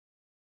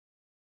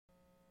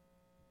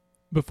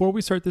Before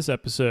we start this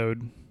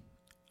episode,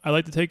 I'd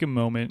like to take a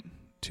moment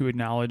to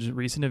acknowledge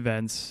recent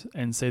events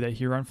and say that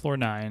here on Floor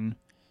 9,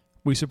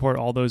 we support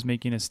all those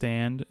making a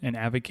stand and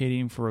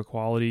advocating for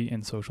equality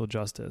and social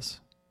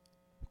justice.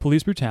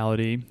 Police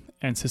brutality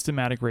and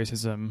systematic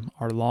racism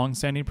are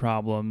long-standing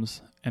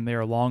problems, and they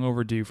are long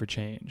overdue for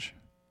change.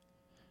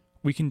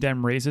 We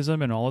condemn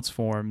racism in all its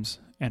forms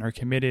and are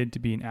committed to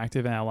being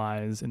active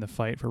allies in the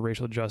fight for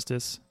racial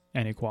justice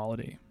and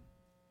equality.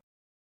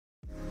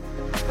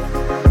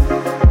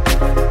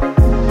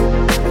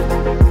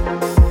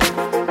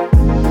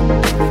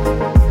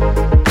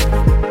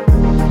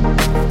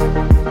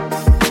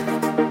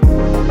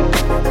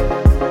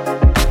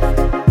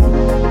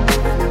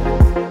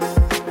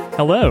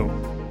 Hello,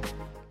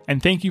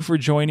 and thank you for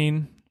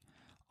joining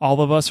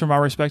all of us from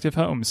our respective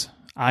homes.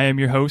 I am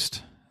your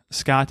host,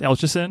 Scott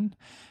Elchison,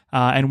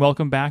 and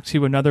welcome back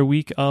to another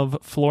week of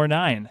Floor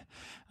 9.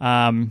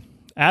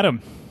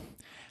 Adam,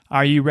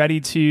 are you ready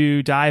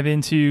to dive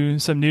into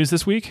some news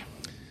this week?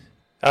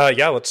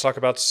 Yeah, let's talk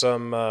about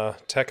some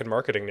tech and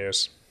marketing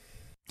news.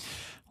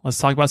 Let's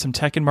talk about some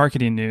tech and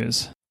marketing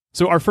news.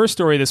 So our first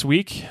story this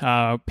week,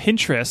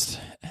 Pinterest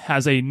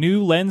has a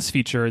new lens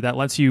feature that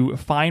lets you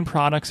find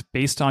products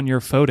based on your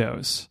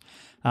photos.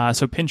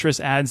 So Pinterest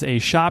adds a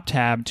shop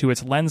tab to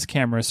its lens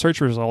camera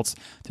search results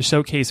to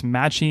showcase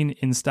matching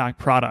in-stock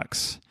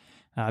products.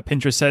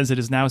 Pinterest says it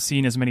is now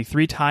seen as many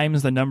 3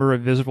 times the number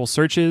of visible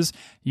searches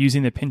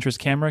using the Pinterest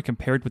camera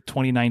compared with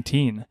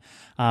 2019.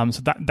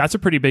 So that's a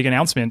pretty big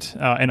announcement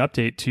and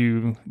update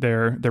to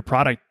their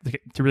product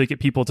to really get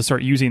people to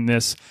start using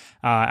this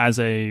as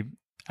a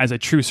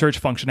true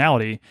search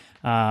functionality,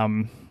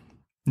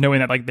 knowing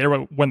that like they were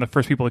one of the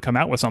first people to come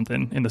out with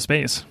something in the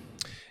space.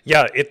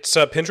 Yeah, it's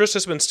Pinterest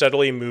has been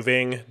steadily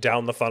moving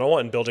down the funnel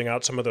and building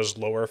out some of those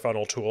lower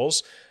funnel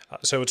tools.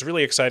 So it's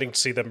really exciting to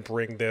see them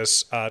bring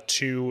this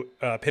to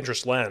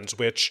Pinterest Lens,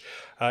 which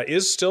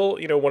is still,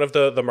 one of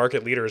the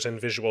market leaders in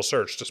visual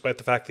search, despite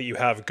the fact that you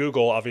have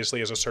Google,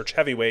 obviously, as a search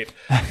heavyweight,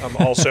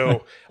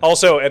 also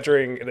in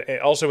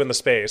the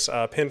space.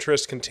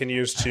 Pinterest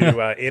continues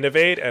to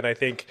innovate, and I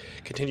think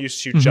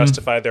continues to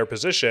justify their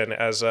position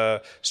as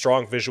a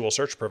strong visual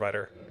search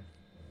provider.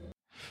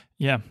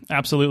 Yeah,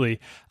 absolutely.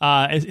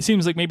 It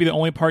seems like maybe the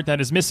only part that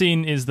is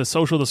missing is the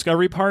social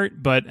discovery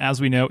part, but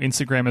as we know,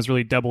 Instagram is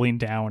really doubling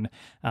down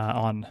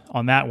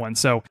on that one.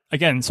 So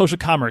again, social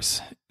commerce,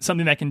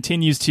 something that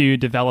continues to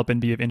develop and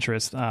be of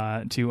interest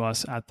to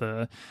us at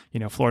the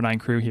Floor 9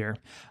 crew here.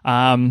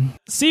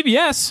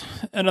 CVS,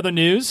 another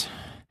news,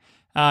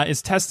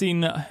 is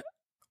testing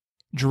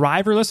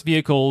driverless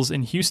vehicles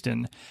in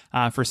Houston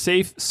for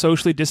safe,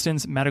 socially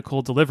distanced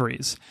medical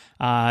deliveries.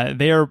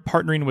 They are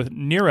partnering with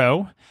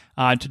Niro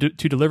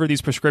to deliver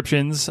these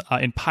prescriptions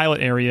in pilot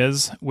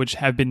areas, which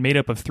have been made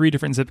up of 3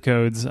 different zip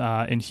codes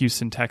in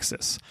Houston,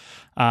 Texas.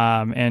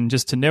 And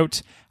just to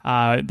note,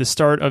 the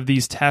start of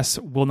these tests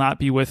will not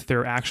be with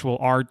their actual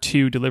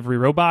R2 delivery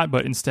robot,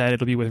 but instead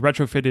it'll be with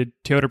retrofitted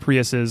Toyota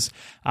Priuses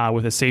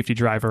with a safety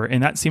driver.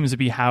 And that seems to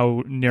be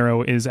how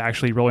Niro is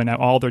actually rolling out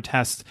all their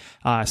tests.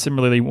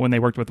 Similarly, when they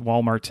worked with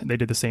Walmart, they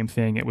did the same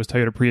thing. It was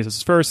Toyota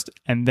Priuses first,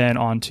 and then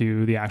on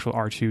to the actual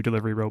R2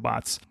 delivery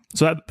robots.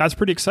 So that's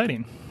pretty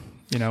exciting.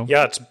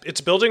 Yeah, it's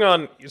building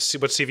on what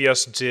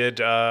CVS did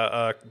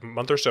a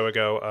month or so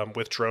ago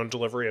with drone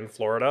delivery in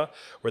Florida,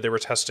 where they were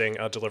testing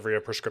delivery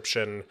of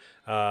prescription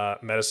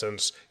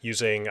medicines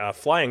using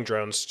flying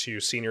drones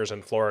to seniors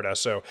in Florida.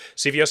 So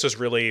CVS is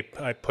really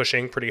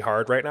pushing pretty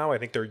hard right now. I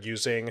think they're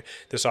using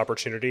this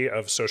opportunity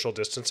of social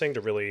distancing to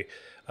really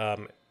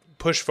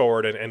push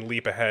forward and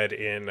leap ahead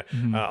in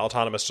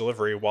autonomous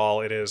delivery,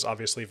 while it is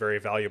obviously very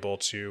valuable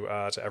to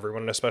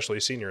everyone, and especially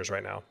seniors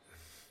right now.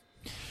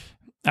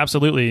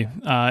 Absolutely.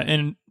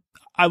 And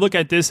I look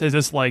at this as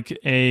just like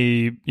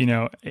a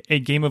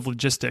game of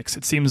logistics.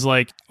 It seems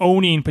like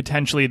owning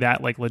potentially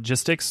that like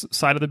logistics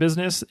side of the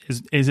business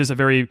is just a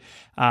very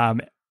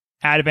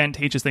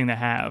advantageous thing to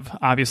have.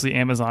 Obviously,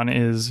 Amazon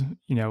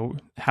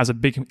has a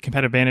big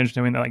competitive advantage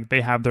knowing that like they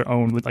have their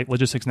own like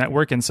logistics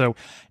network. And so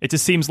it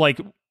just seems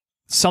like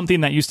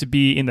something that used to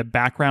be in the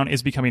background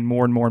is becoming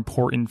more and more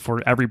important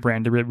for every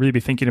brand to really be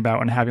thinking about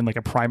and having like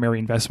a primary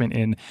investment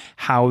in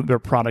how their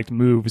product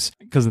moves,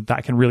 because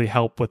that can really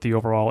help with the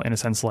overall, in a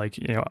sense, like,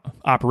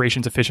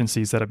 operations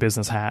efficiencies that a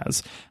business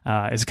has.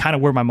 Is kind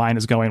of where my mind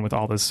is going with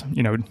all this,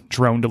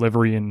 drone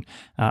delivery and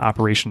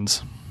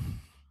operations.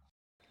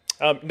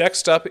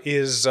 Next up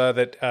is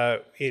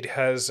that it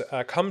has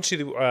come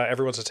to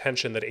everyone's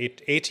attention that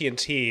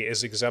AT&T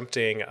is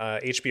exempting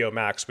HBO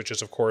Max, which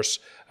is, of course,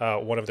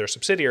 one of their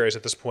subsidiaries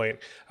at this point,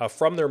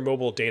 from their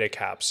mobile data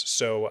caps.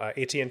 So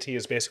AT&T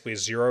is basically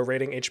zero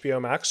rating HBO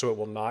Max, so it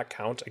will not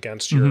count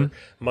against your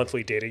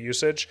monthly data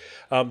usage.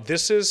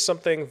 This is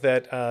something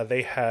that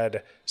they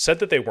had said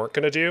that they weren't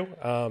going to do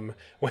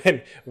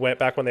when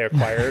they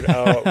acquired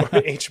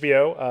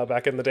HBO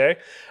back in the day.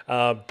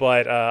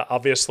 But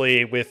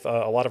obviously, with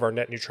a lot of our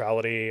net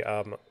neutrality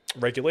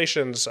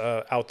regulations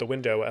out the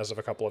window as of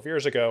a couple of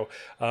years ago,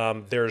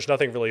 there's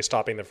nothing really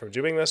stopping them from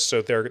doing this.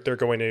 So they're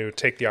going to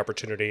take the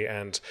opportunity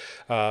and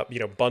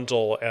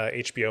bundle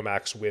HBO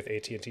Max with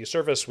AT&T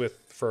service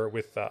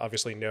with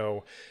obviously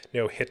no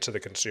hit to the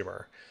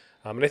consumer.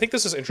 And I think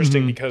this is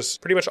interesting because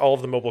pretty much all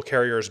of the mobile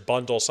carriers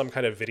bundle some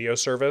kind of video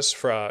service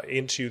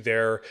into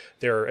their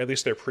at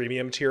least their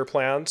premium tier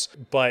plans.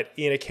 But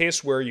in a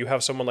case where you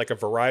have someone like a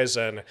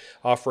Verizon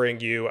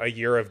offering you a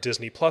year of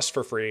Disney Plus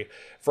for free,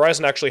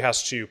 Verizon actually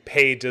has to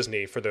pay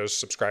Disney for those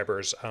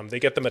subscribers. They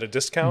get them at a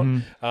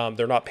discount.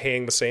 They're not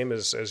paying the same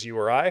as you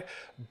or I,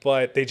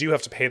 but they do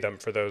have to pay them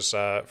for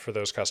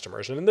those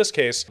customers. And in this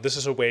case, this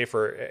is a way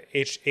for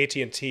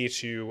AT&T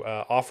to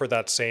offer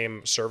that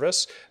same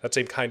service, that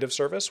same kind of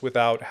service,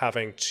 without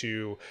having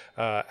to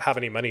have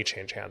any money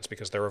change hands,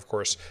 because they're of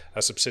course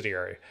a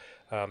subsidiary.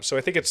 So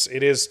I think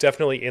it is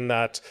definitely in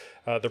that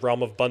the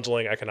realm of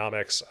bundling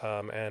economics,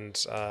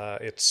 and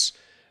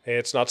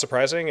it's not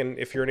surprising. And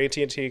if you're an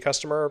AT&T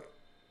customer,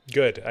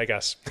 good, I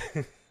guess.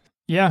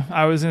 Yeah,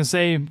 I was going to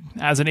say,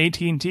 as an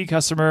AT&T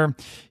customer,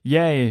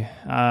 yay,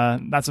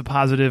 that's a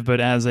positive. But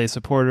as a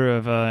supporter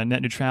of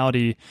net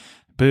neutrality,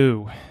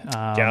 boo.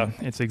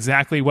 It's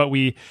exactly what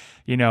we,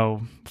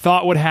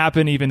 thought would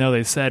happen, even though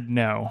they said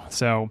no.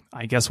 So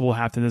I guess we'll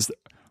have to just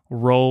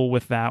roll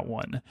with that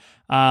one.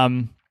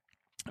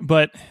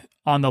 But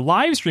on the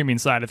live streaming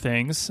side of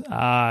things,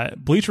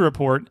 Bleacher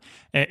Report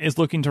is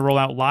looking to roll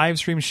out live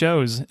stream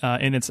shows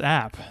in its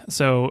app.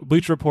 So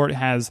Bleacher Report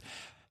has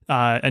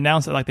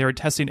announced that they were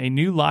testing a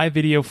new live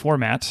video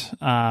format,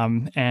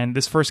 and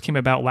this first came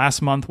about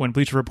last month when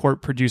Bleacher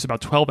Report produced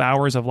about 12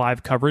 hours of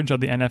live coverage of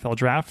the NFL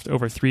draft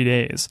over 3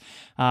 days.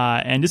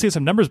 And just to get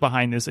some numbers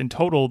behind this, in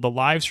total, the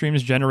live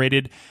streams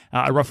generated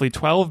roughly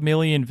 12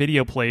 million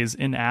video plays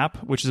in app,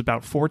 which is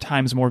about 4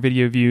 times more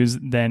video views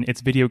than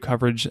its video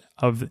coverage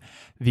of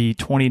the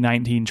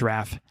 2019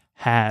 draft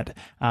had,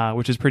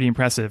 which is pretty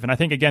impressive. And I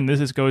think, again,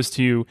 this goes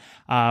to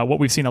what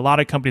we've seen a lot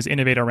of companies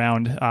innovate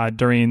around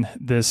during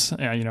this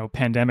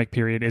pandemic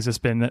period, is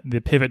just been the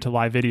pivot to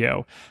live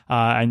video,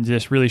 and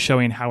just really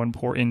showing how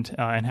important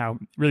and how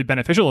really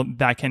beneficial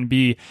that can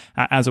be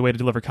as a way to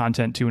deliver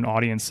content to an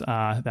audience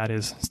that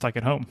is stuck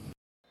at home.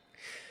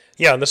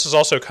 Yeah, and this is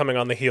also coming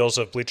on the heels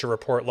of Bleacher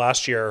Report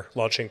last year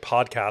launching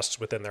podcasts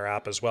within their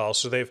app as well.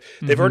 So they've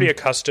already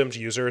accustomed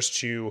users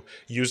to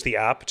use the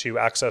app to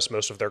access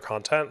most of their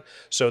content.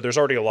 So there's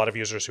already a lot of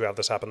users who have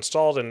this app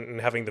installed, and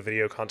having the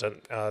video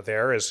content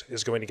there is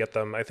going to get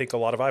them, I think, a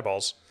lot of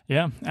eyeballs.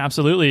 Yeah,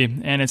 absolutely.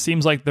 And it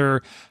seems like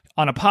they're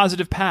on a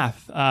positive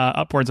path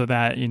upwards of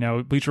that.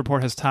 Bleacher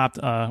Report has topped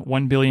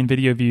 1 billion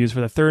video views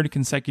for the 3rd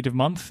consecutive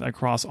month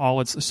across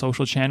all its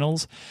social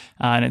channels,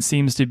 and it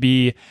seems to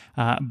be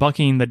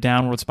bucking the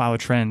downward spiral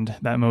trend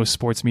that most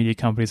sports media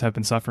companies have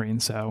been suffering.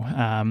 So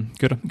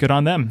good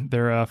on them.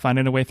 They're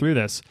finding a way through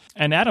this.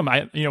 And Adam,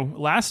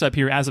 last up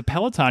here, as a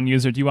Peloton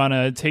user, do you want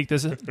to take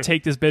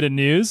this bit of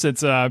news?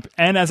 It's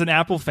and as an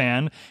Apple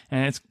fan,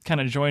 and it's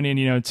kind of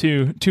joining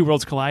two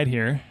worlds collide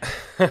here.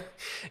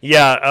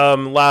 Yeah,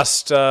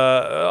 last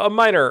a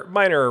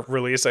minor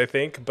release, I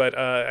think, but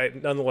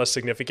nonetheless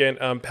significant.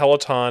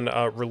 Peloton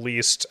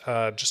released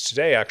just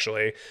today,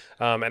 actually,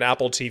 an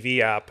Apple TV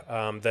app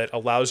that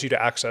allows you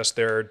to access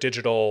their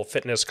digital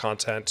fitness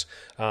content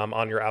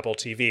on your Apple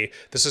TV.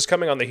 This is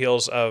coming on the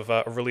heels of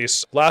a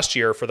release last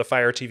year for the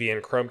Fire TV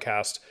and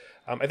Chromecast.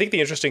 I think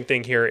the interesting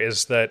thing here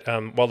is that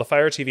while the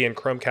Fire TV and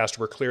Chromecast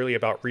were clearly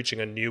about reaching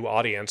a new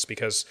audience,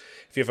 because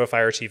if you have a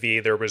Fire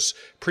TV, there was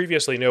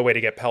previously no way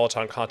to get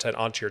Peloton content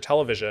onto your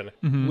television.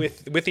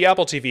 With the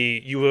Apple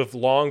TV, you have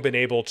long been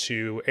able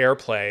to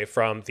AirPlay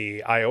from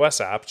the iOS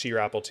app to your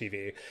Apple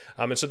TV.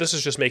 And so this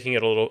is just making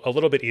it a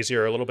little bit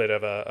easier, a little bit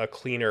of a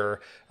cleaner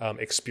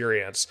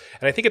experience.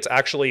 And I think it's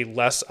actually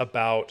less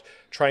about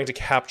trying to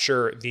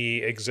capture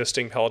the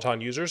existing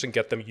Peloton users and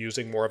get them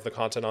using more of the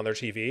content on their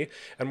TV,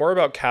 and more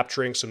about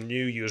capturing some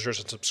new users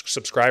and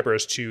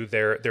subscribers to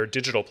their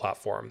digital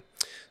platform.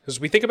 As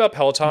we think about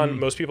Peloton,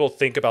 most people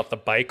think about the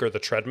bike or the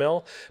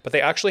treadmill, but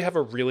they actually have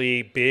a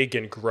really big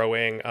and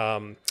growing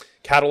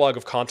catalog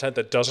of content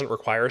that doesn't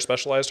require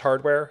specialized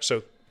hardware.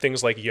 So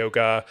things like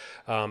yoga,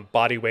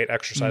 body weight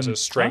exercises,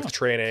 strength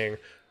training,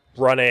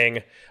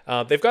 running.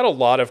 They've got a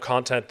lot of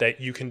content that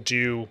you can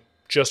do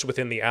just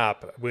within the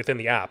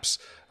apps.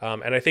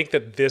 And I think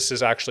that this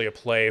is actually a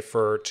play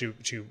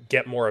to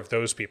get more of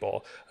those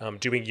people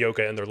doing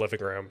yoga in their living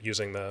room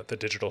using the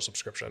digital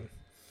subscription.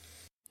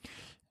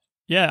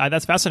 Yeah,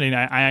 that's fascinating.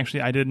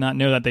 I did not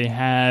know that they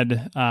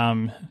had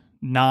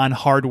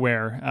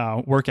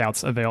non-hardware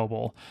workouts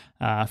available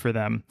for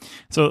them.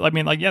 So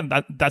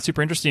that's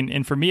super interesting.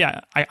 And for me,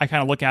 I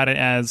kind of look at it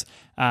as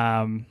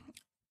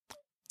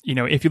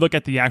if you look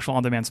at the actual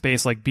on-demand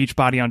space, like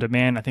Beachbody On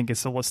Demand, I think is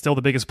still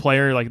the biggest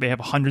player. Like they have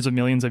hundreds of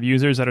millions of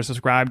users that are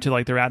subscribed to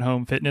like their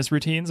at-home fitness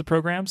routines and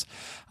programs.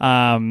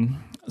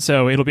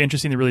 So it'll be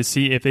interesting to really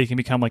see if they can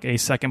become like a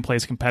second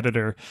place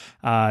competitor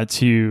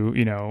to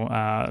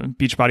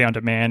Beachbody On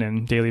Demand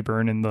and Daily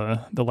Burn and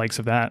the likes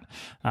of that.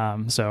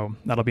 So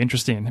that'll be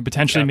interesting, and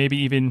potentially maybe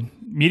even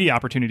media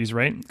opportunities,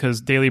 right?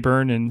 Because Daily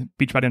Burn and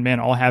Beachbody On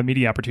Demand all have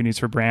media opportunities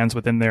for brands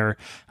within their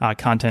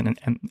content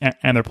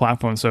and their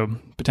platform. So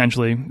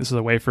potentially this is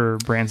a way for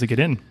brands to get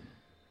in.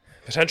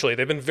 Potentially.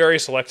 They've been very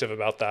selective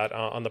about that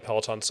on the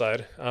Peloton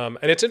side. And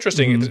it's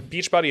interesting.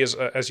 Beachbody is,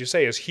 as you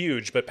say, is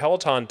huge, but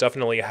Peloton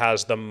definitely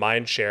has the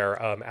mind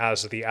share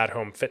as the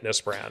at-home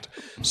fitness brand.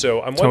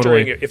 So I'm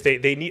wondering if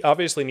they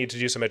obviously need to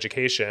do some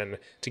education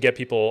to get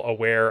people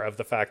aware of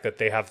the fact that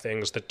they have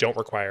things that don't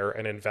require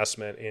an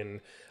investment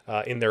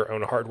in their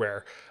own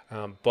hardware.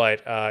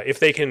 But if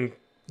they can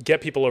get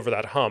people over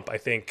that hump, I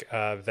think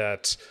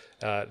that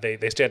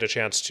they stand a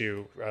chance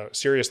to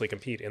seriously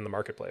compete in the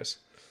marketplace.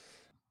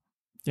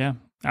 Yeah,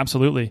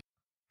 absolutely.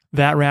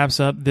 That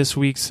wraps up this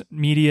week's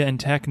media and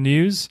tech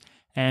news,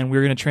 and we're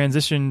going to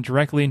transition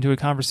directly into a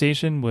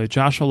conversation with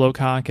Joshua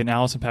Lowcock and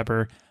Allison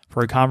Pepper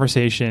for a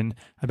conversation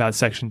about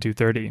Section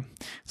 230.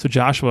 So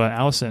Joshua,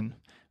 Allison,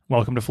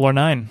 welcome to Floor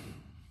 9.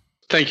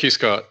 Thank you,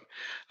 Scott.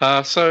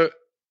 So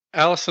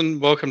Allison,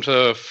 welcome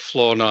to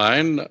Floor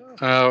 9.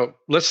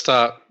 Let's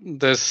start.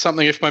 There's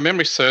something, if my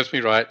memory serves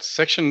me right,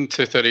 Section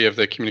 230 of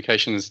the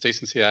Communications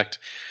Decency Act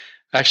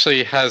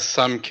actually has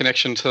some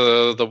connection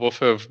to the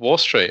Wolf of Wall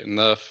Street and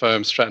the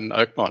firm Stratton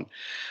Oakmont.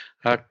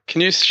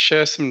 Can you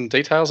share some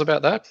details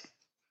about that?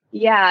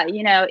 Yeah,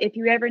 if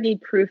you ever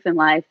need proof in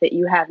life that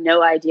you have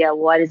no idea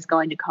what is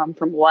going to come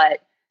from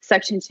what,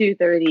 Section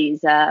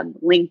 230's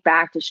link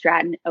back to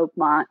Stratton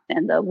Oakmont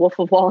and the Wolf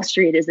of Wall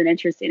Street is an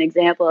interesting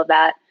example of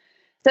that.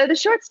 So the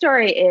short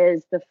story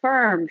is the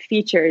firm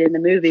featured in the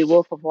movie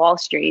Wolf of Wall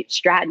Street,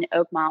 Stratton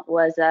Oakmont,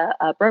 was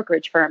a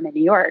brokerage firm in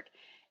New York.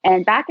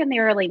 And back in the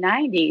early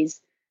 90s,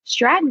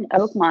 Stratton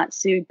Oakmont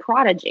sued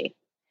Prodigy.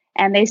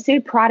 And they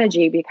sued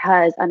Prodigy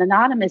because an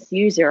anonymous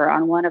user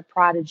on one of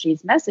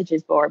Prodigy's message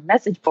board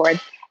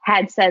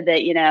had said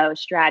that,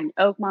 Stratton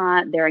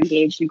Oakmont, they're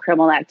engaged in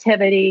criminal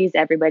activities.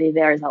 Everybody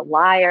there is a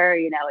liar.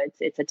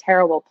 It's a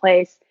terrible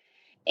place.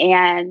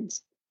 And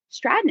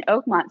Stratton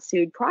Oakmont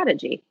sued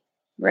Prodigy,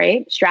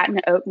 right?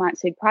 Stratton Oakmont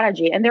sued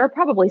Prodigy. And there were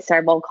probably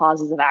several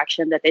causes of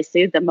action that they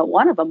sued them. But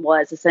one of them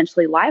was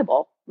essentially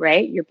libel,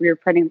 right? You're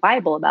printing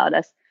libel about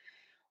us.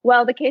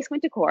 Well, the case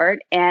went to court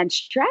and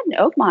Stratton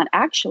Oakmont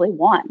actually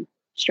won.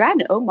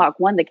 Stratton Oakmont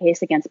won the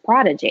case against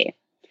Prodigy.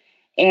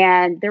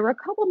 And there were a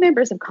couple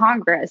members of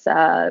Congress.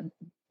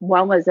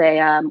 One was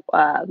a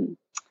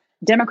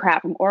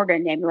Democrat from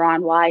Oregon named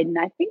Ron Wyden. And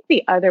I think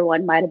the other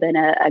one might have been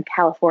a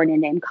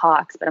Californian named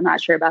Cox, but I'm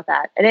not sure about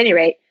that. At any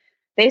rate,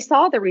 they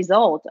saw the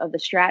result of the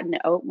Stratton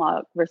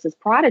Oakmont versus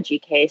Prodigy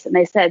case, and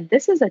they said,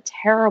 this is a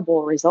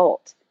terrible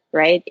result,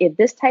 right? If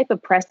this type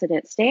of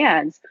precedent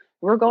stands,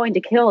 we're going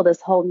to kill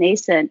this whole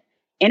nascent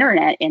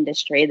internet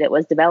industry that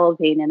was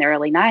developing in the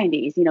early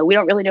 90s. We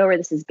don't really know where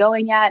this is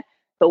going yet,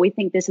 but we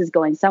think this is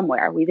going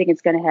somewhere. We think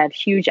it's going to have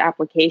huge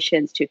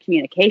applications to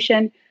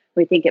communication.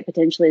 We think it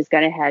potentially is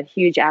going to have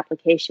huge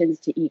applications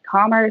to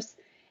e-commerce.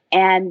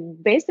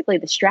 And basically,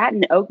 the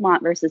Stratton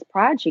Oakmont versus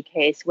Prodigy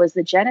case was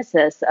the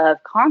genesis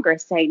of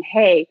Congress saying,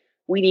 hey,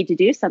 we need to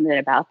do something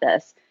about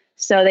this.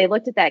 So they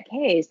looked at that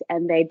case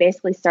and they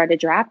basically started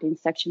drafting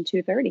Section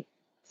 230.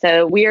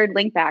 So weird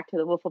link back to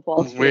the Wolf of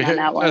Wall Street on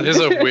that one. It is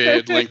a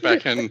weird link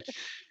back and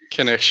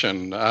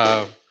connection.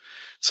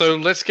 So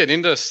let's get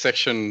into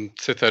Section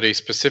 230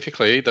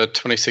 specifically, the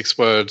 26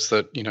 words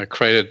that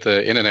created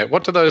the internet.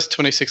 What do those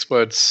 26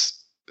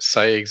 words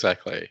say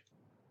exactly?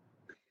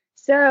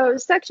 So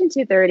Section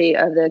 230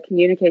 of the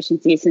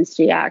Communications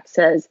Decency Act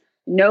says,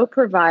 no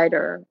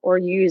provider or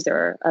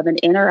user of an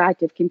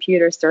interactive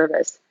computer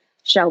service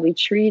shall be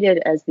treated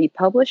as the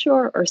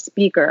publisher or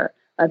speaker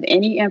of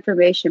any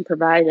information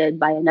provided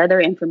by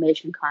another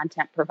information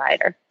content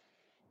provider.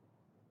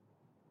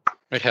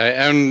 Okay,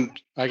 and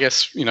I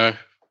guess,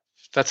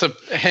 that's a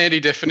handy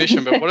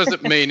definition, but what does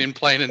it mean in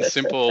plain and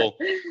simple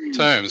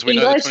terms? We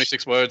know the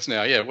 26 words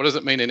now. Yeah, what does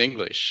it mean in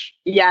English?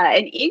 Yeah,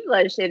 in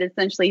English, it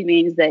essentially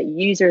means that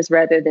users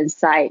rather than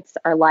sites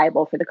are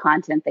liable for the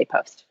content they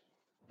post.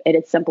 In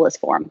its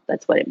simplest form,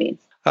 that's what it means.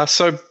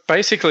 So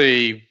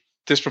basically,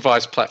 this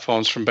provides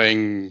platforms from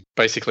being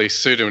basically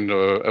sued into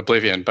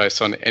oblivion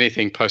based on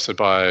anything posted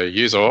by a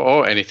user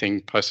or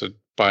anything posted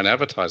by an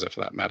advertiser for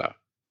that matter.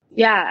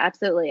 Yeah,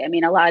 absolutely. I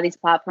mean, a lot of these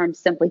platforms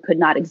simply could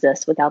not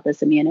exist without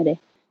this immunity.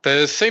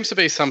 There seems to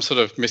be some sort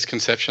of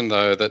misconception,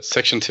 though, that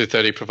Section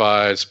 230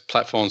 provides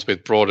platforms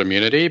with broad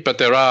immunity, but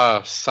there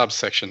are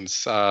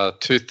subsections.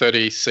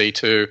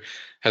 230C2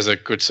 has a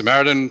Good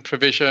Samaritan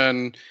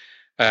provision,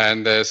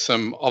 and there's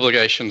some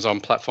obligations on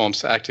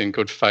platforms to act in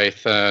good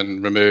faith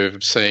and remove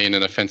obscene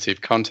and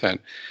offensive content.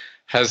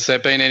 Has there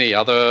been any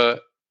other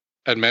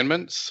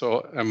amendments,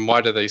 and why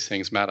do these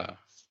things matter?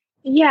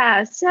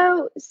 Yeah,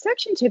 so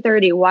Section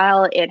 230,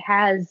 while it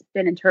has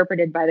been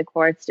interpreted by the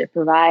courts to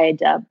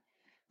provide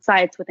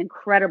sites with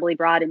incredibly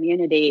broad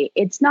immunity,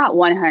 it's not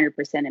 100%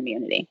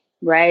 immunity,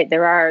 right?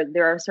 There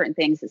are certain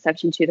things that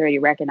Section 230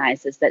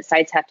 recognizes that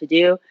sites have to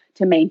do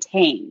to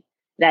maintain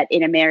that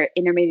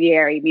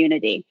intermediary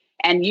immunity.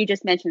 And you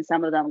just mentioned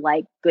some of them,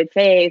 like good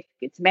faith,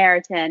 good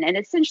Samaritan, and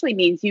it essentially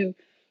means you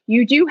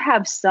do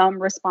have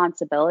some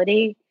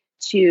responsibility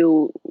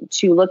to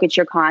look at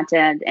your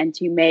content and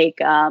to make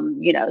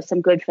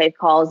some good faith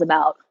calls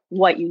about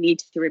what you need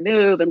to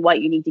remove and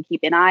what you need to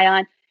keep an eye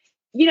on.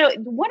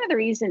 One of the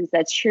reasons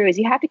that's true is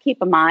you have to keep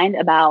in mind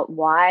about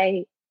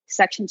why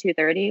Section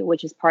 230,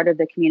 which is part of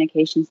the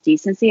Communications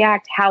Decency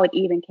Act, how it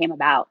even came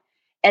about.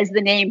 As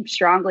the name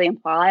strongly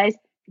implies,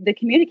 the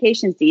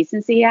Communications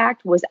Decency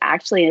Act was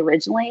actually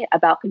originally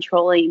about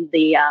controlling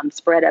the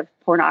spread of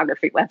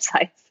pornography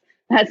websites.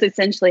 That's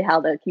essentially how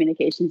the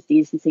Communications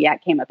Decency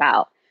Act came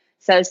about.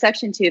 So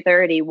Section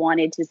 230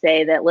 wanted to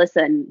say that,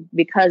 listen,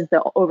 because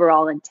the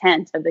overall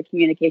intent of the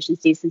Communications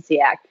Decency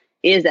Act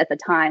is at the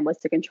time was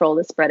to control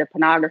the spread of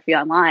pornography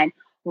online,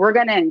 we're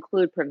going to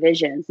include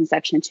provisions in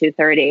Section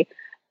 230.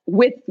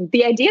 With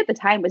the idea at the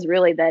time was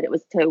really that it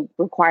was to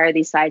require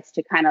these sites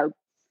to kind of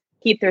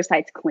keep their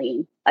sites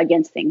clean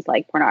against things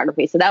like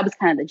pornography. So that was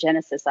kind of the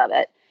genesis of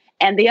it.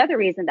 And the other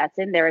reason that's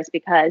in there is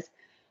because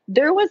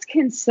there was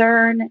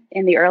concern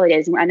in the early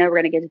days, and I know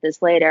we're going to get to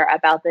this later,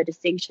 about the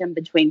distinction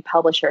between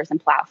publishers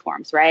and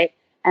platforms, right?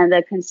 And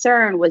the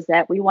concern was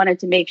that we wanted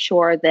to make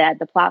sure that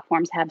the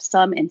platforms have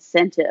some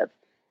incentive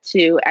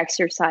to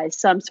exercise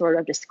some sort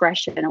of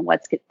discretion on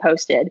what's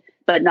posted,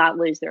 but not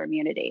lose their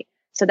immunity.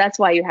 So that's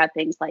why you have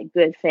things like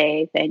good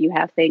faith and you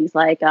have things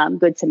like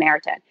Good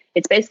Samaritan.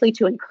 It's basically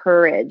to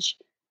encourage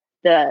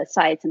the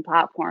sites and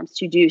platforms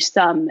to do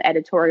some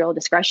editorial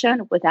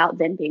discretion without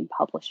then being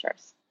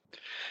publishers.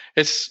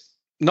 It's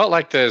not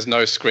like there's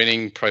no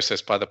screening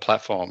process by the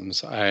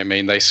platforms. I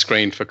mean, they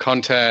screen for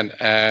content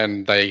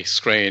and they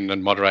screen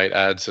and moderate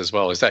ads as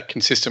well. Is that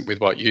consistent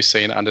with what you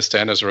see and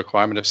understand as a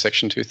requirement of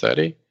Section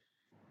 230?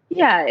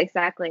 Yeah,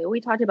 exactly.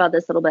 We talked about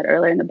this a little bit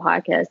earlier in the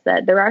podcast,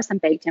 that there are some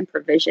baked in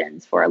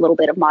provisions for a little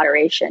bit of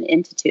moderation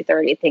into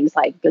 230, things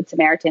like Good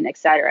Samaritan, et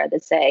cetera,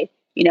 that say,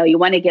 you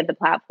want to give the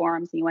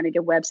platforms, you want to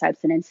give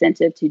websites an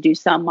incentive to do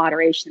some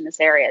moderation in this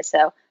area.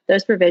 So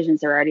those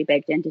provisions are already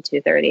baked into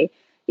 230.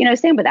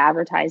 Same with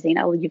advertising.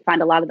 You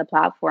find a lot of the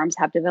platforms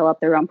have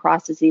developed their own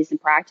processes and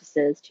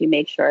practices to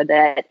make sure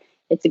that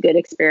it's a good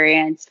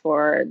experience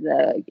for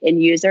the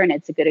end user and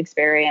it's a good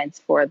experience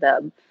for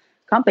the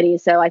company.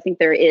 So I think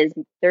there is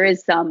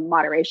some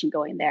moderation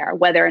going there.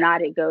 Whether or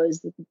not it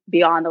goes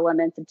beyond the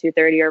limits of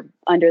 230 or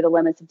under the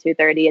limits of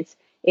 230,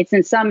 it's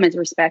in some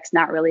respects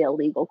not really a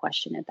legal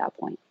question at that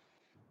point.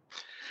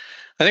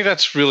 I think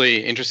that's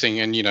really interesting.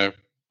 And,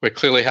 we're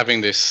clearly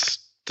having this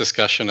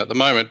discussion at the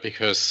moment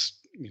because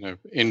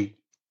in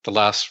the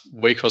last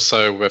week or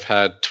so, we've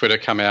had Twitter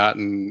come out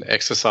and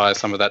exercise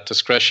some of that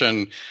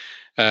discretion.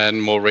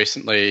 And more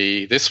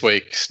recently this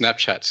week,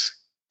 Snapchat's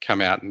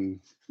come out and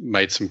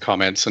made some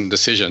comments and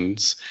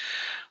decisions.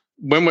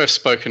 When we've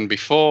spoken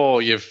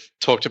before, you've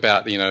talked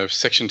about,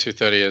 Section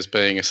 230 as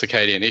being a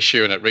circadian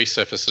issue and it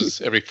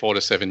resurfaces every 4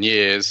 to 7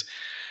 years.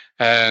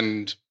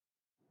 And,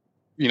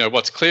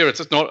 what's clear,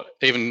 it's not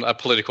even a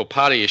political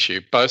party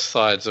issue. Both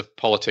sides of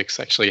politics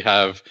actually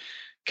have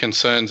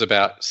concerns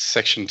about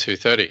Section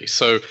 230.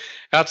 So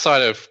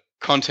outside of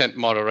content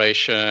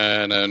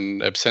moderation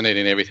and obscenity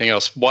and everything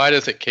else, why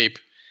does it keep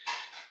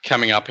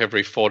coming up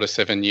every 4 to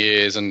 7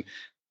 years? And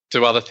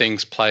do other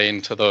things play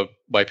into the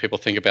way people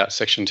think about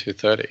Section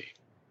 230?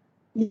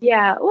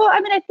 Yeah, well,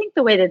 I think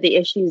the way that the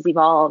issue's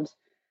evolved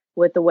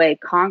with the way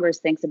Congress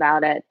thinks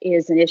about it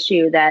is an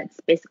issue that's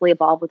basically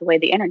evolved with the way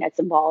the internet's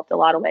evolved in a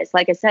lot of ways.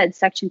 Like I said,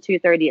 Section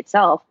 230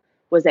 itself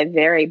was a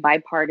very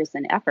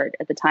bipartisan effort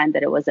at the time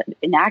that it was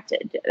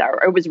enacted,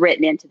 or it was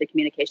written into the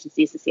Communications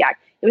Decency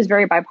Act. It was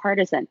very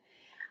bipartisan.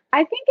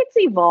 I think it's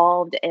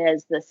evolved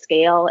as the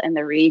scale and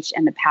the reach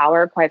and the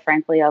power, quite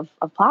frankly, of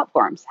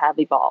platforms have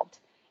evolved.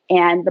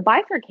 And the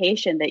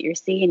bifurcation that you're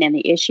seeing in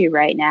the issue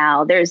right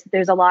now, there's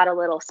a lot of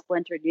little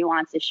splintered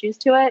nuance issues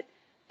to it.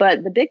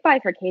 But the big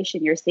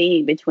bifurcation you're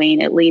seeing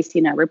between at least,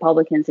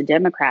 Republicans and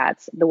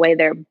Democrats, the way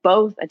they're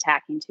both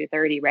attacking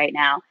 230 right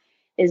now,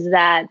 is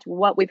that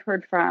what we've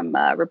heard from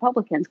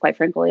Republicans, quite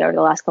frankly, over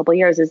the last couple of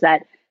years is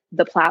that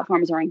the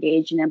platforms are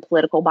engaged in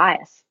political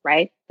bias,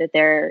 right? That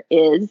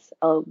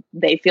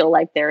they feel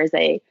like there is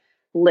a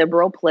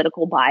liberal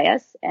political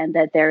bias and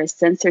that there is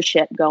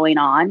censorship going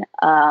on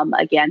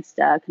against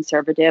a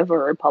conservative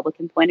or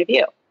Republican point of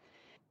view.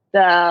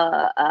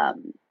 The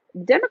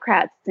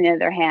Democrats, on the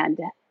other hand,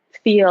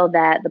 feel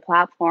that the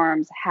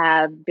platforms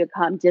have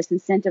become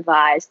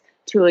disincentivized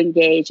to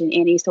engage in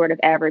any sort of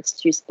efforts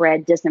to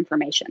spread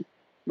disinformation,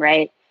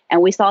 right?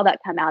 And we saw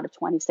that come out of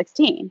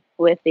 2016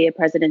 with the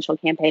presidential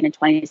campaign in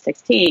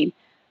 2016.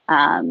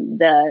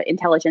 The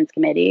Intelligence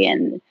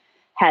Committee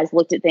has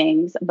looked at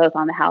things both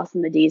on the House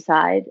and the D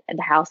side, and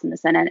the House and the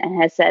Senate,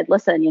 and has said,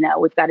 listen,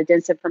 we've got a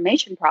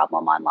disinformation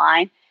problem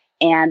online.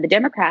 And the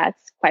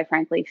Democrats, quite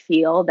frankly,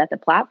 feel that the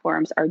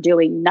platforms are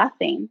doing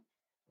nothing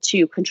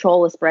to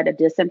control the spread of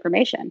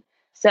disinformation.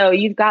 So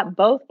you've got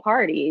both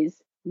parties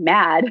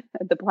mad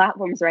at the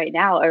platforms right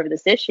now over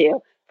this issue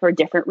for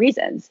different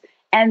reasons.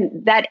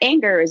 And that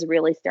anger is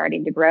really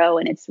starting to grow,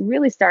 and it's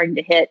really starting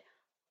to hit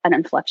an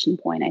inflection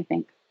point, I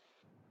think.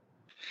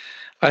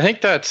 I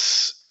think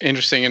that's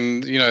interesting.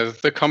 And,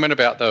 the comment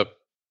about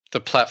the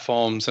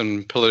platforms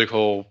and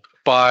political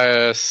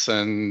bias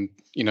and,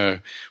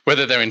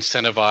 whether they're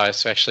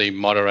incentivized to actually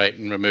moderate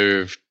and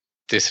remove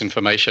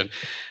disinformation.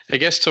 I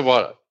guess to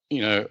what,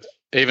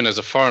 even as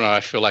a foreigner,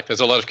 I feel like there's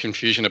a lot of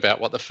confusion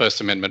about what the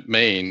First Amendment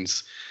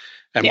means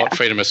and what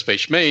freedom of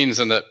speech means,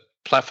 and that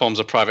platforms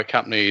are private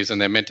companies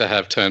and they're meant to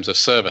have terms of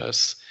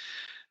service.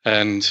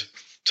 And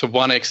to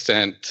one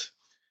extent,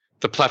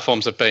 the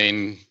platforms have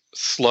been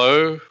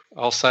slow,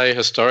 I'll say,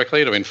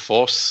 historically, to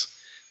enforce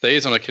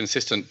these on a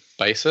consistent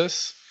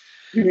basis.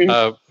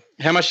 Mm-hmm.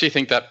 How much do you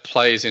think that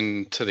plays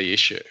into the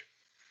issue?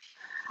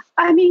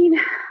 I mean,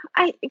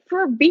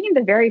 for being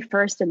the very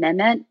First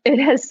Amendment, it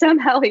has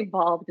somehow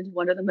evolved into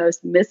one of the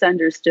most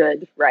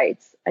misunderstood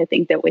rights, I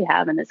think, that we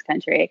have in this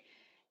country.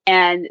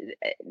 And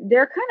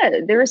there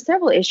are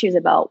several issues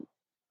about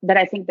that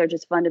I think they're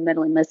just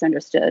fundamentally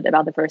misunderstood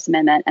about the First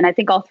Amendment. And I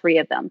think all three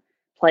of them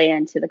play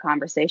into the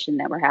conversation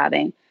that we're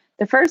having.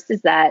 The first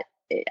is that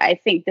I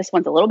think this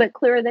one's a little bit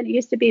clearer than it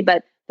used to be,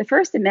 but the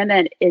First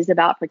Amendment is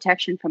about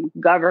protection from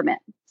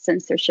government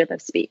censorship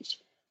of speech.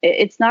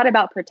 It's not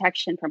about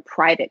protection from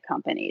private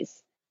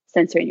companies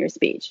censoring your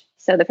speech.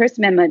 So the First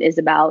Amendment is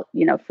about,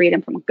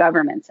 freedom from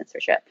government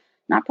censorship,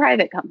 not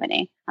private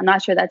company. I'm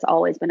not sure that's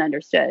always been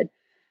understood.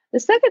 The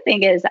second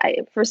thing is,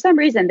 for some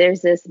reason,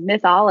 there's this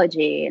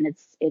mythology, and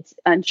it's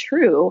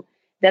untrue,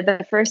 that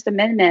the First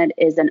Amendment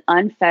is an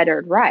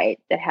unfettered right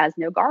that has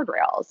no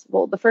guardrails.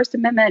 Well, the First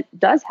Amendment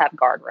does have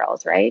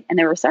guardrails, right? And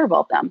there are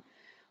several of them.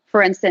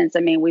 For instance,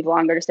 we've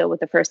long understood with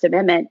the First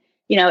Amendment,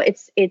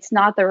 it's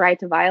not the right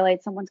to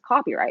violate someone's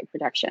copyright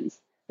protections.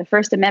 The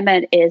First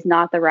Amendment is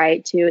not the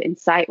right to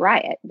incite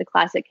riot. The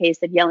classic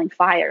case of yelling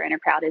fire in a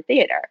crowded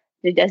theater.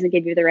 It doesn't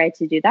give you the right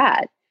to do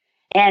that.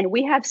 And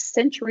we have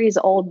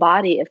centuries-old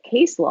body of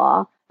case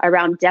law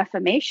around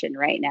defamation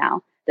right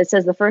now that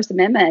says the First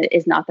Amendment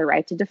is not the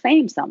right to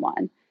defame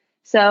someone.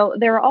 So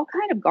there are all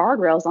kinds of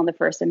guardrails on the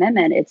First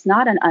Amendment. It's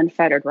not an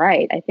unfettered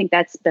right. I think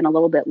that's been a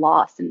little bit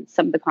lost in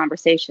some of the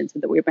conversations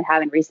that we've been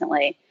having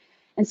recently.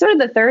 And sort of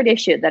the third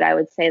issue that I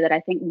would say that I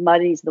think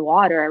muddies the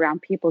water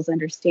around people's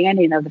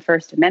understanding of the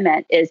First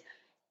Amendment is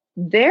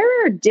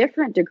there are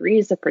different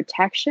degrees of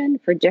protection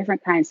for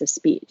different kinds of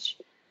speech.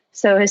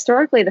 So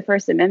historically, the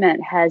First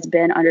Amendment has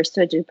been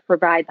understood to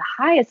provide the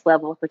highest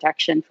level of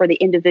protection for the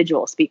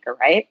individual speaker,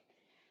 right?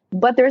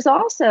 But there's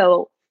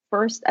also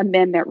First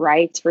Amendment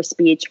rights for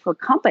speech for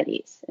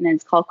companies, and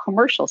it's called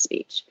commercial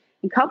speech.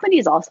 And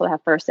companies also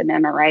have First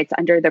Amendment rights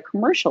under the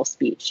commercial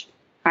speech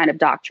kind of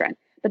doctrine.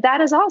 But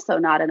that is also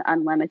not an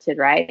unlimited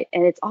right,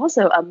 and it's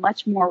also a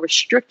much more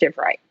restrictive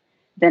right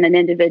than an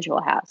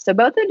individual has. So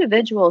both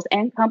individuals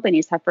and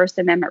companies have First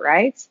Amendment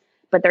rights,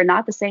 but they're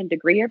not the same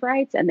degree of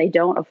rights, and they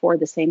don't afford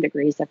the same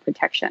degrees of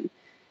protection.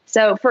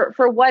 So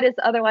for what is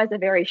otherwise a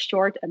very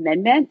short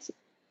amendment,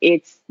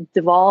 it's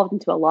devolved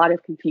into a lot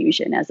of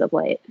confusion as of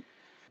late.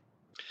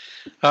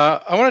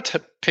 I wanted to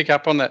pick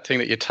up on that thing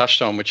that you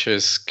touched on, which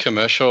is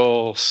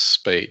commercial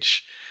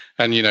speech.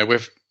 And,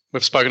 we've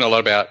spoken a lot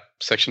about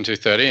Section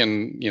 230,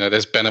 and,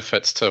 there's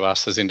benefits to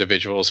us as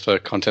individuals for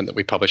content that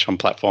we publish on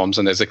platforms,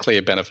 and there's a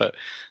clear benefit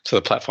to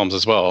the platforms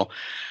as well.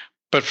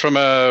 But from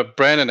a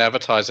brand and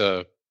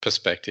advertiser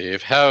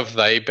perspective, how have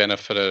they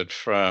benefited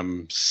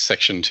from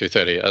Section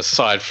 230,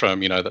 aside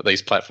from, that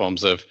these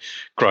platforms have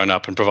grown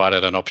up and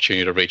provided an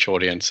opportunity to reach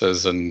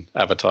audiences and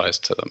advertise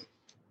to them?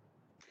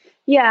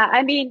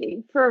 Yeah,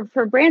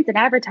 for brands and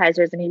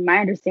advertisers, my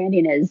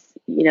understanding is,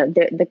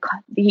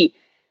 the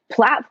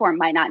platform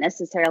might not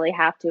necessarily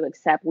have to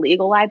accept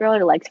legal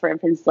liability. Like, for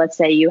instance, let's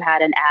say you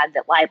had an ad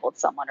that libeled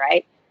someone,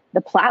 right?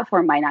 The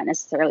platform might not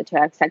necessarily to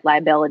accept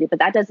liability, but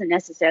that doesn't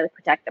necessarily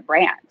protect the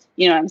brand.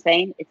 You know what I'm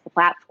saying? It's the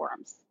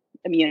platform's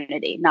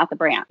immunity, not the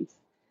brand's.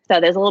 So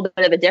there's a little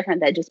bit of a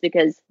difference that just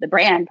because the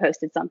brand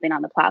posted something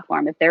on the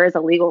platform, if there is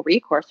a legal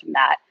recourse from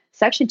that,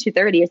 Section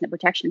 230 isn't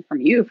protection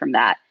from you from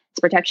that. It's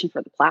protection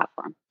for the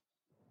platform.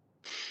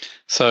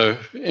 So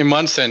in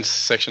one sense,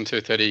 Section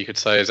 230, you could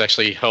say, has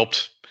actually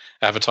helped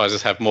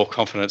advertisers have more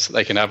confidence that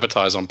they can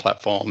advertise on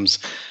platforms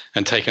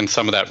and taken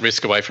some of that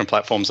risk away from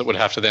platforms that would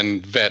have to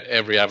then vet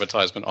every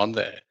advertisement on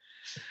there.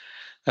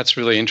 That's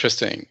really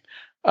interesting.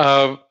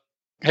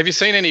 Have you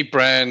seen any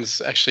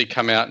brands actually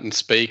come out and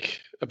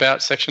speak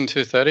about Section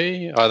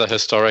 230, either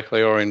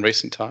historically or in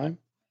recent time?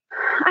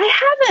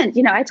 I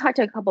haven't. I talked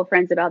to a couple of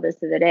friends about this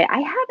the other day. I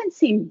haven't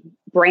seen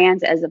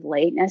brands as of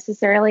late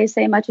necessarily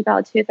say much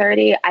about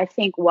 230. I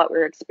think what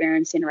we're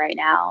experiencing right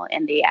now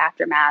in the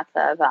aftermath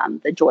of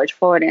the George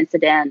Floyd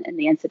incident and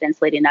the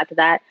incidents leading up to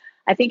that,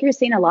 I think you're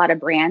seeing a lot of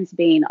brands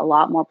being a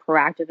lot more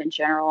proactive in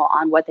general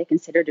on what they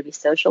consider to be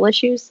social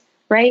issues,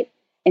 right?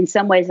 in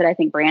some ways that I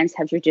think brands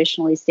have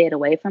traditionally stayed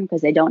away from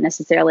because they don't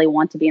necessarily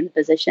want to be in the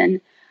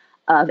position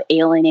of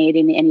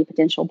alienating any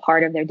potential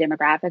part of their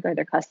demographic or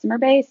their customer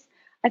base.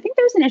 I think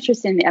there's an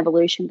interesting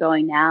evolution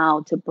going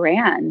now to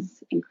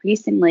brands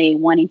increasingly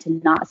wanting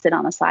to not sit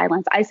on the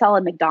sidelines. I saw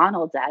a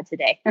McDonald's ad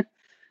today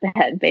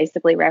that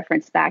basically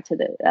referenced back to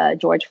the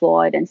George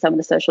Floyd and some of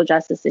the social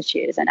justice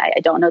issues. And I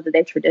don't know that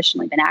they've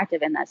traditionally been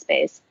active in that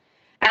space.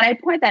 And I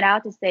point that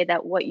out to say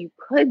that what you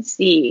could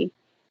see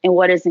in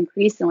what is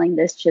increasingly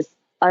this just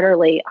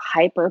utterly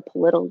hyper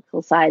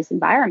politicalized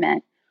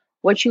environment,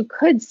 what you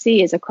could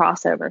see is a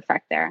crossover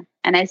effect there.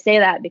 And I say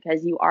that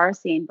because you are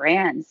seeing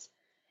brands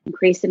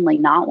increasingly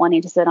not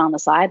wanting to sit on the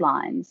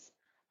sidelines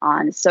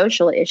on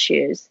social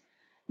issues.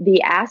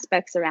 The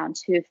aspects around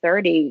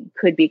 230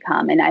 could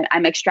become, and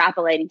I'm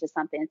extrapolating to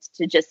something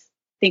to just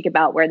think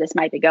about where this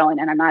might be going.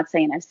 And I'm not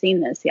saying I've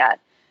seen this yet,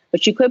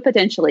 but you could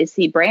potentially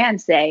see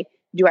brands say,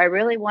 do I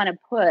really want to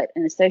put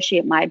and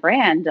associate my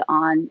brand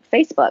on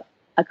Facebook,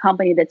 a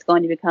company that's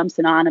going to become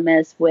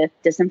synonymous with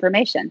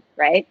disinformation,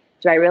 right?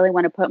 Do I really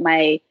want to put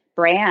my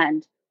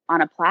brand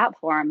on a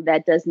platform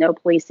that does no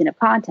policing of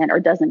content or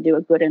doesn't do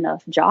a good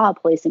enough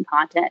job policing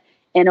content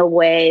in a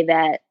way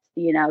that,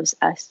 you know,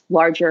 a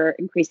larger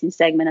increasing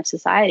segment of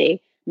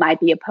society might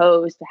be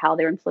opposed to how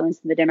they're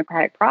influencing the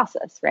democratic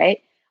process,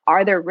 right?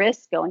 Are there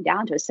risks going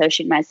down to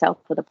associate myself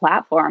with a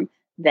platform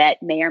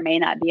that may or may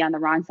not be on the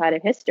wrong side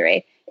of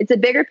history? It's a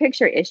bigger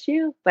picture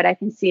issue, but I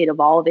can see it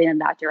evolving in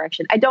that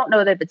direction. I don't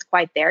know that it's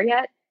quite there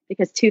yet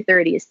because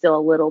 230 is still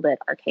a little bit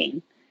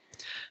arcane.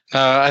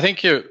 I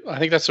think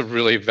that's a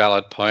really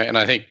valid point, and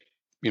I think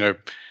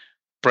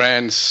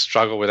brands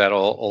struggle with that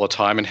all the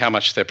time, and how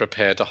much they're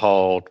prepared to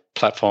hold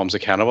platforms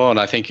accountable. And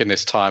I think in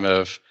this time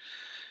of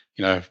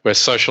where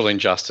social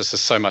injustice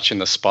is so much in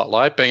the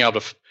spotlight,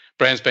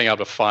 brands being able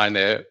to find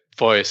their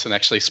voice and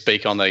actually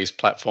speak on these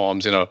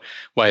platforms in a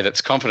way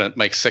that's confident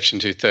makes Section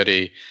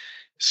 230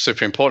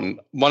 super important.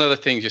 One of the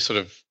things you sort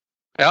of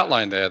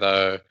outlined there,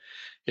 though,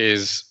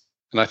 is,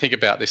 and I think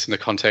about this in the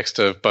context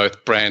of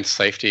both brand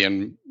safety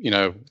and,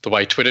 the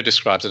way Twitter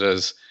describes it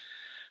as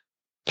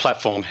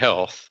platform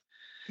health,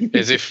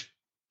 is if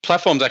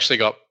platforms actually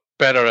got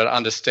better at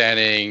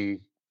understanding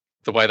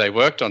the way they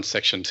worked on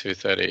Section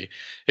 230,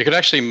 it could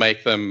actually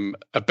make them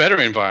a better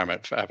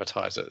environment for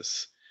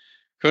advertisers,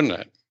 couldn't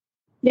it?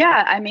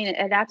 Yeah, I mean,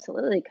 it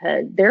absolutely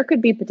could. There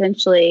could be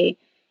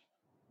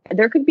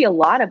a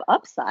lot of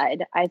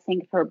upside, I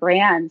think, for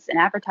brands and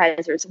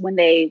advertisers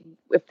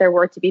if there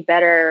were to be a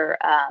better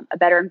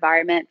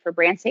environment for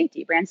brand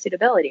safety, brand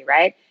suitability,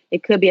 right?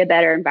 It could be a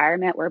better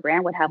environment where a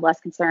brand would have less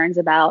concerns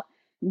about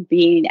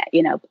being,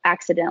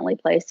 accidentally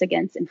placed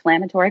against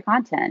inflammatory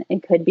content.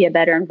 It could be a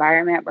better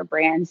environment where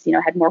brands,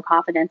 had more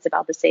confidence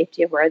about the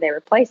safety of where they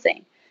were placing.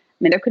 I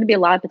mean, there could be a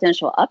lot of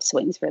potential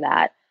upswings for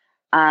that.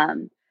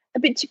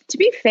 But to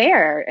be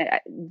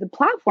fair, the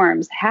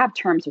platforms have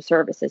terms of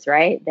services,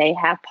 right? They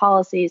have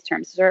policies,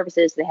 terms of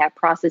services. They have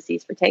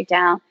processes for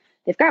takedown.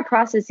 They've got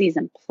processes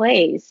in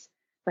place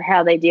for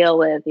how they deal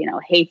with,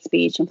 hate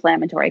speech,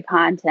 inflammatory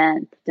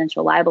content,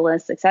 potential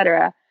libelous, et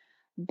cetera.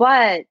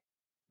 But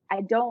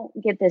I don't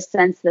get this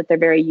sense that they're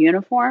very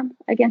uniform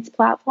against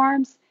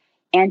platforms.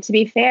 And to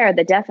be fair,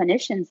 the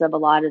definitions of a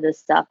lot of this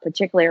stuff,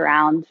 particularly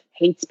around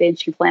hate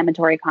speech,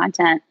 inflammatory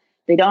content,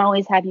 they don't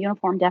always have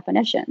uniform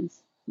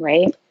definitions,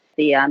 right?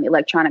 The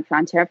Electronic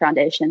Frontier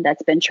Foundation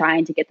that's been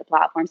trying to get the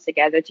platforms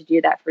together to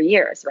do that for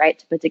years, right?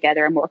 To put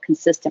together a more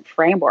consistent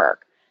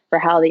framework for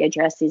how they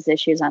address these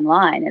issues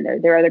online.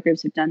 And there are other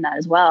groups who've done that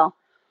as well.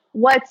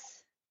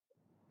 What's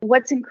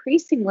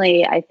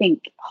increasingly, I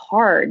think,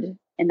 hard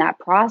in that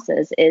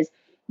process is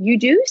you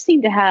do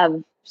seem to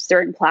have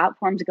certain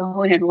platforms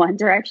going in one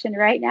direction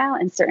right now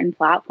and certain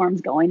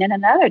platforms going in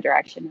another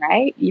direction,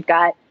 right? You've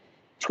got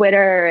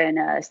Twitter and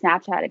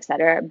Snapchat, et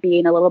cetera,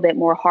 being a little bit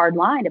more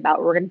hardline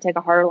about we're going to take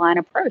a hard line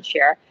approach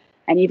here.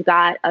 And you've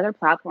got other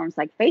platforms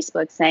like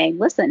Facebook saying,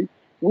 listen,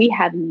 we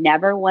have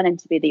never wanted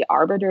to be the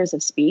arbiters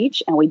of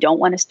speech and we don't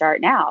want to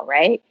start now,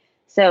 right?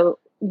 So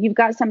you've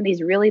got some of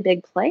these really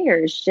big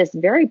players just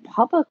very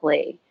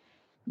publicly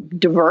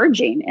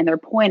diverging in their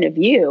point of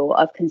view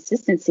of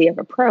consistency of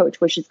approach,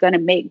 which is going to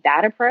make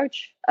that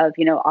approach of,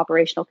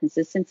 operational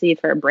consistency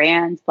for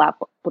brands,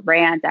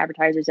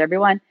 advertisers,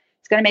 everyone,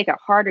 it's going to make it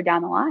harder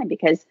down the line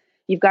because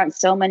you've got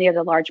so many of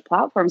the large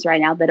platforms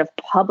right now that have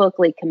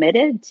publicly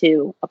committed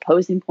to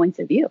opposing points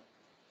of view.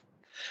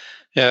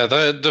 Yeah,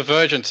 the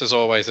divergence is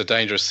always a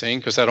dangerous thing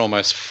because that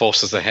almost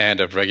forces the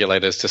hand of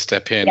regulators to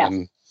step in,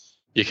 and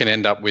you can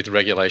end up with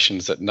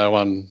regulations that no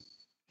one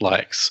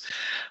likes.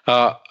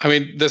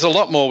 There's a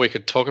lot more we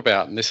could talk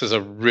about, and this is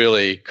a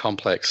really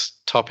complex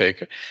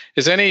topic.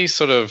 Is there any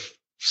sort of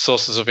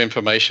sources of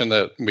information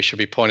that we should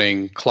be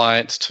pointing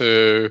clients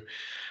to,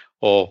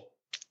 or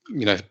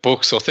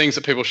books or things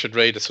that people should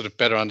read to sort of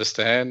better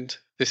understand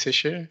this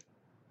issue?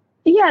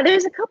 Yeah,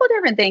 there's a couple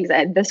different things.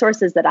 The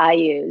sources that I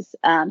use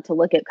to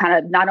look at kind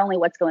of not only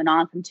what's going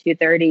on from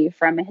 230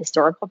 from a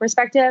historical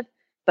perspective,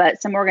 but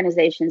some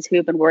organizations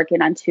who've been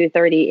working on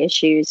 230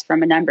 issues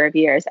from a number of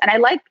years. And I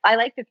like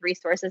the three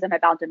sources I'm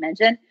about to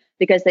mention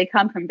because they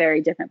come from very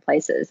different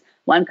places.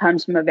 One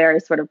comes from a very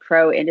sort of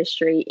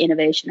pro-industry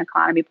innovation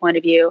economy point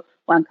of view.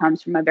 One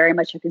comes from a very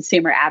much a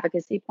consumer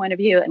advocacy point of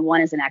view, and one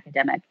is an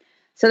academic.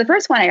 So the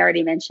first one I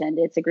already mentioned,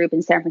 it's a group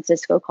in San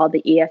Francisco called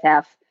the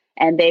EFF,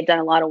 and they've done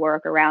a lot of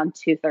work around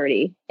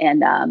 230 in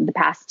the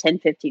past 10,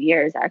 15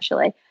 years,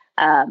 actually,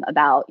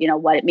 about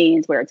what it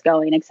means, where it's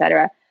going, et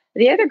cetera.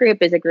 The other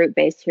group is a group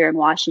based here in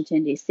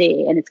Washington,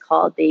 D.C., and it's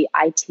called the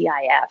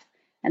ITIF,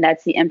 and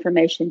that's the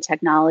Information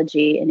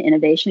Technology and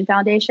Innovation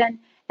Foundation.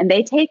 And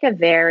they take a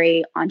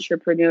very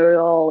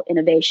entrepreneurial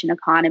innovation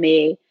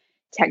economy.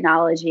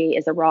 Technology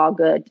is a raw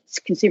good.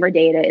 Consumer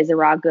data is a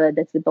raw good.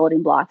 That's the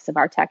building blocks of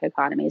our tech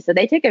economy. So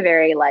they take a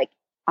very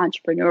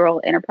entrepreneurial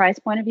enterprise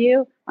point of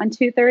view on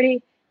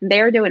 230. And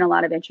they're doing a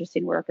lot of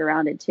interesting work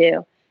around it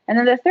too. And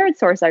then the third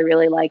source I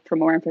really like for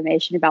more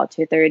information about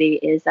 230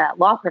 is a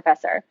law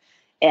professor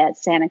at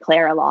Santa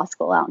Clara Law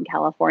School out in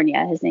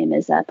California. His name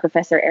is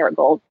Professor Eric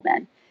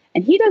Goldman.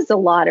 And he does a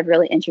lot of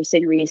really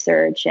interesting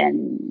research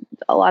and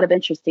a lot of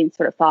interesting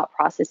sort of thought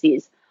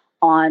processes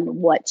on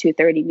what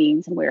 230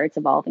 means and where it's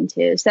evolving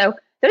to. So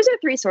those are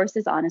three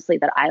sources, honestly,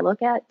 that I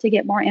look at to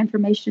get more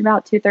information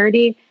about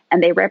 230,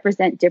 and they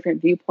represent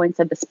different viewpoints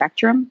of the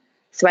spectrum.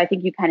 So I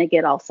think you kind of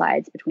get all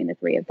sides between the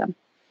three of them.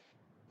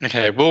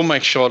 Okay, we'll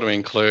make sure to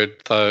include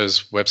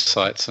those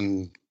websites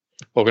and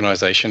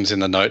organizations in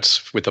the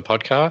notes with the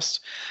podcast.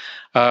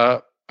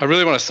 I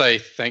really want to say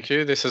thank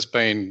you. This has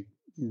been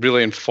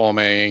really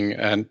informing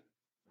and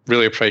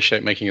really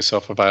appreciate making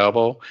yourself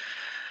available.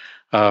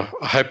 I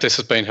hope this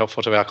has been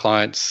helpful to our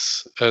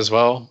clients as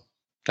well.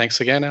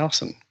 Thanks again,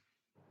 Alison.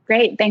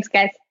 Great. Thanks,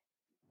 guys.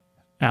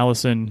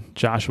 Alison,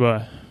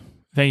 Joshua,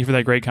 thank you for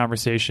that great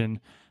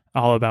conversation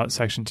all about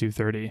Section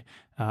 230.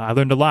 I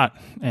learned a lot,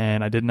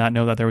 and I did not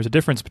know that there was a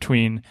difference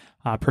between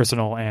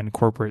personal and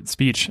corporate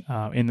speech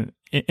in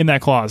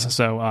that clause.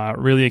 So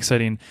really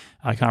exciting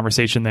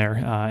conversation there,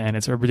 and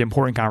it's a really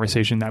important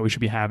conversation that we should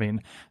be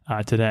having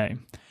today.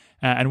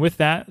 And with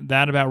that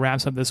about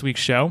wraps up this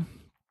week's show.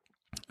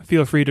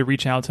 Feel free to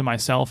reach out to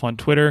myself on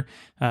Twitter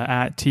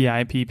at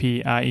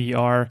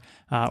TIPPIER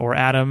or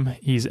Adam.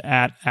 He's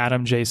at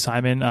Adam J.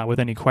 Simon with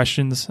any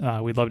questions.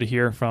 We'd love to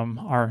hear from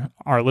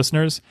our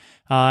listeners.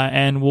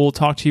 And we'll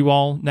talk to you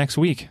all next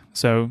week.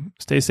 So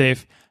stay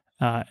safe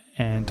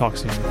and talk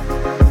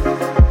soon.